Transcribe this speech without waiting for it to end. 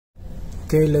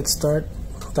Okay, let's start.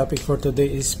 Topic for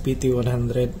today is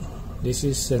PT100. This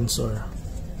is sensor.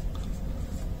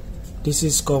 This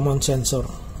is common sensor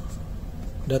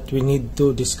that we need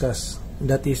to discuss.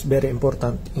 That is very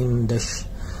important in the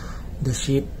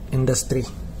ship industry.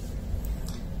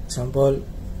 Example,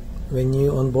 when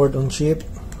you on board on ship,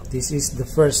 this is the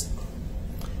first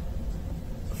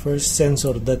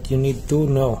sensor that you need to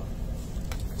know.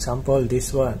 Example,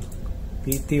 this one,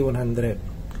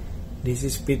 PT100. This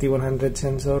is PT100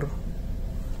 sensor.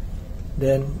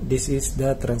 Then this is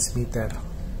the transmitter.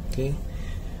 Okay,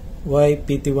 why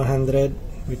PT100?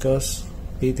 Because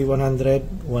PT100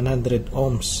 100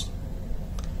 ohms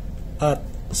at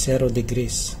 0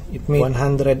 degrees. It means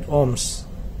 100 ohms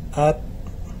at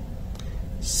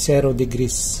 0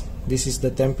 degrees. This is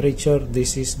the temperature,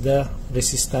 this is the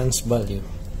resistance value.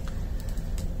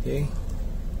 Okay,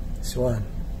 this one.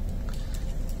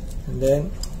 And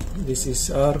then this is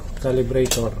our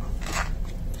calibrator,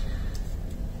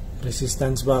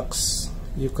 resistance box.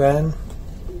 You can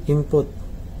input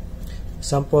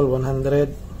sample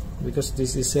 100 because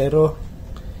this is 0,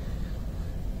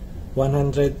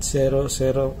 100, 0,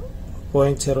 0,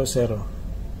 0.00,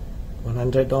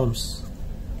 100 ohms.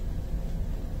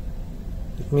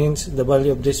 It means the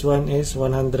value of this one is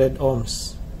 100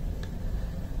 ohms,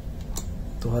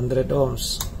 200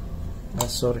 ohms,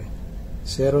 sorry,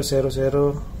 0, 0,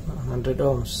 0, 100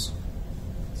 ohms.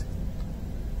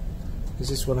 This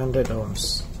is 100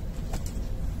 ohms.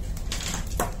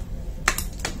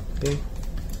 Okay,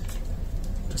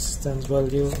 resistance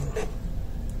value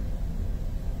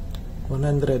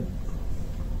 100.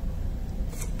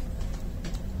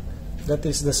 That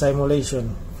is the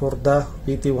simulation for the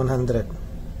PT100.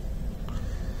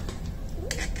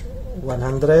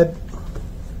 100,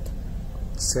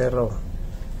 0.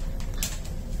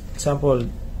 Example,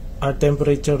 our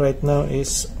temperature right now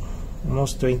is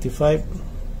almost 25.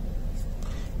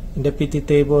 In the PT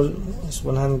table is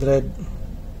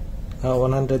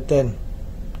 110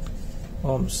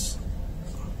 ohms.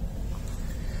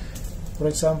 For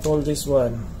example, this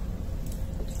one,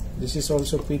 this is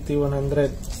also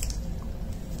PT100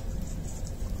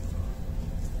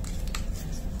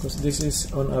 because this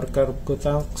is on our cargo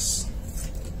tanks,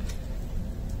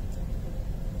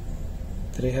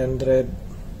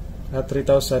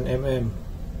 3000 mm,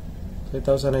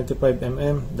 3095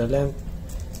 mm the length.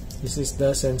 This is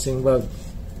the sensing bulb,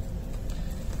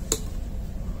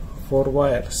 4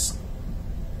 wires.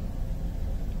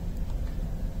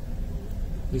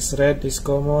 This red is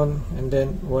common and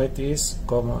then white is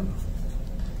common.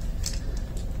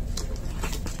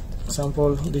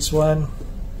 Example, this one,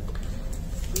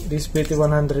 this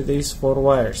PT100 is 4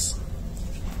 wires.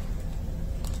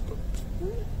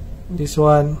 This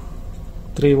one,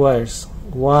 3 wires,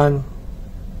 1,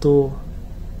 2,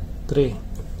 3.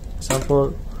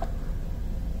 Example,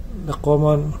 the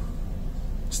common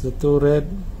is the 2 red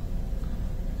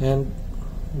and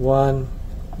 1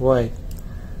 white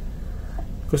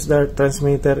because the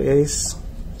transmitter is,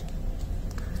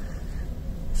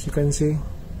 as you can see,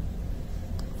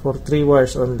 for 3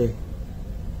 wires only,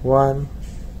 1,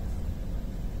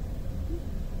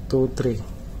 2, 3.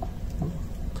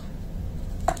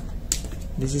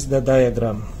 This is the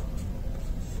diagram.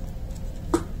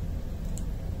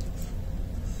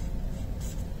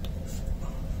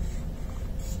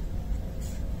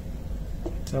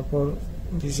 Example,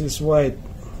 this is white,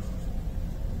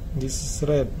 this is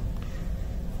red.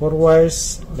 4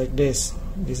 wires like this.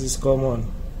 This is common.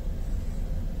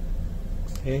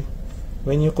 Okay,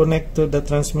 when you connect to the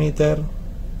transmitter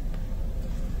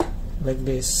like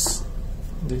this,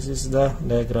 this is the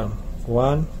diagram.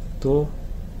 1, 2,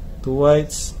 2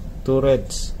 whites, 2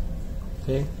 reds.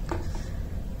 Okay,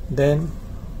 then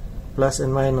plus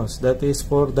and minus. That is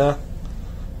for the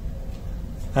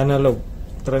analog.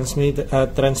 Transmit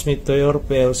to your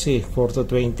PLC 4 to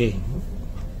 20.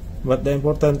 But the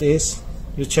important is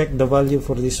you check the value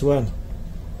for this one.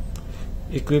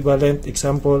 Equivalent,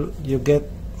 example, you get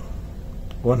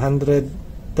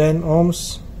 110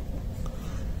 ohms.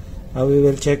 We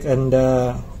will check on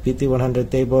the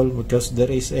PT100 table because there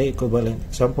is a equivalent.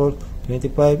 Example,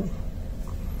 25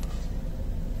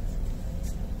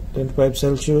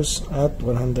 Celsius at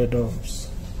 100 ohms.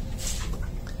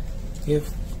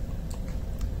 If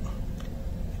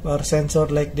our sensor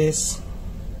like this,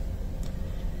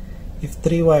 if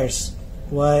 3 wires,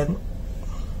 3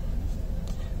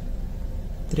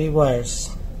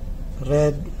 wires,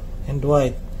 red and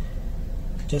white,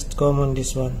 just common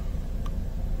this one.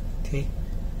 Okay,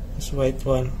 this white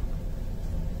one,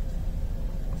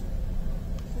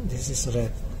 this is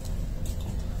red.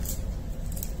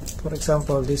 For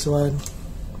example, this one,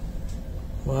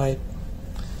 white,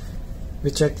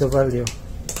 we check the value.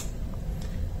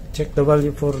 Check the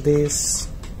value for this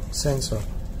sensor.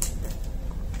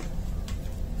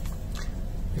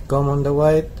 We come on the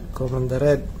white, come on the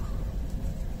red.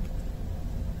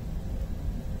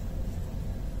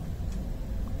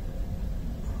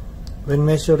 When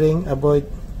measuring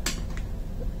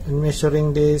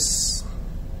this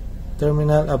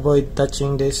terminal, avoid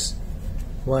touching these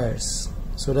wires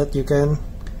so that you can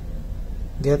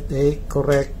get a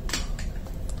correct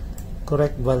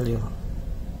value.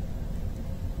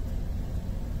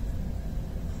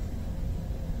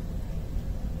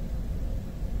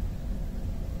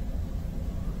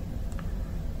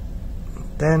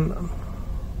 Then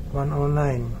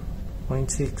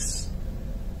 109.6.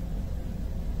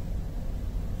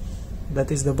 That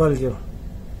is the value.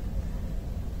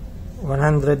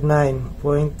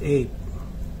 109.8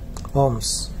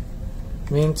 ohms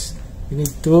means you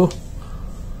need to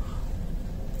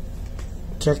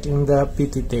check in the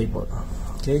PT table.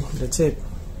 Okay, that's it.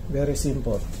 Very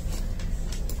simple.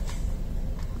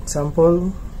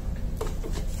 Example,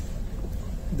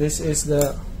 this is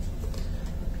the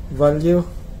value,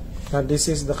 and this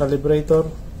is the calibrator.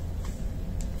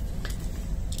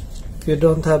 If you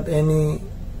don't have any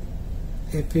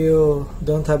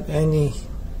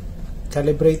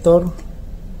calibrator,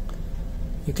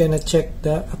 you cannot check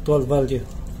the actual value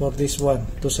for this one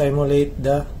to simulate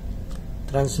the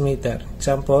transmitter.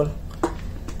 Example,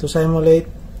 to simulate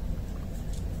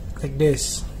like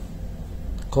this: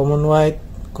 common white,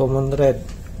 common red.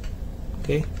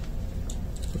 Okay,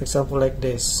 for example like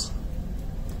this,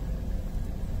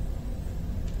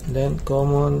 then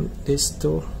common these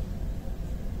two.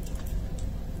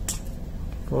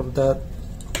 For that,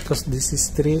 because this is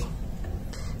three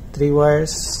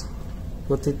wires,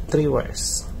 put it 3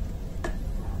 wires.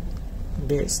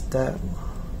 This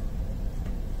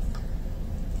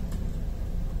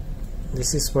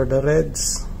is for the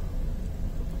reds,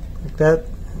 like that.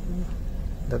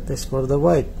 That is for the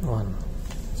white one.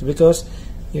 It's because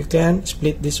you can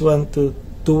split this one to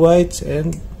 2 whites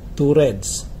and 2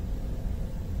 reds.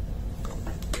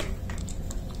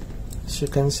 As you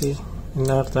can see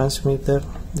in our transmitter,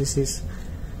 this is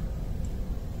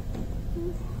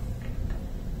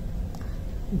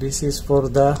for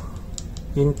the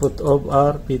input of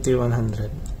our PT100.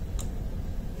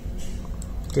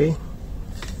 Okay,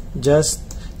 just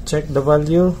check the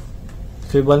value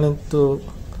equivalent to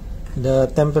the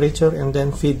temperature and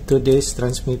then feed to this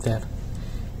transmitter,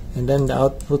 and then the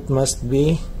output must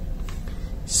be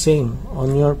same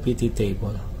on your PT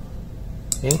table.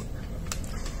 Okay,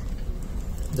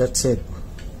 that's it.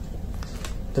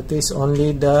 That is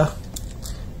only the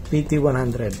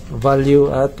PT100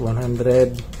 value at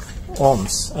 100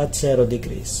 ohms at 0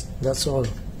 degrees. That's all.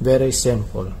 Very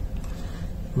simple.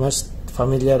 Must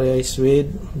familiarize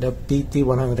with the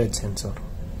PT100 sensor.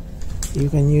 You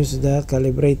can use the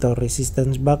calibrator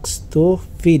resistance box to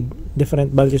feed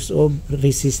different values of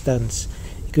resistance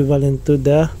equivalent to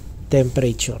the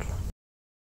temperature.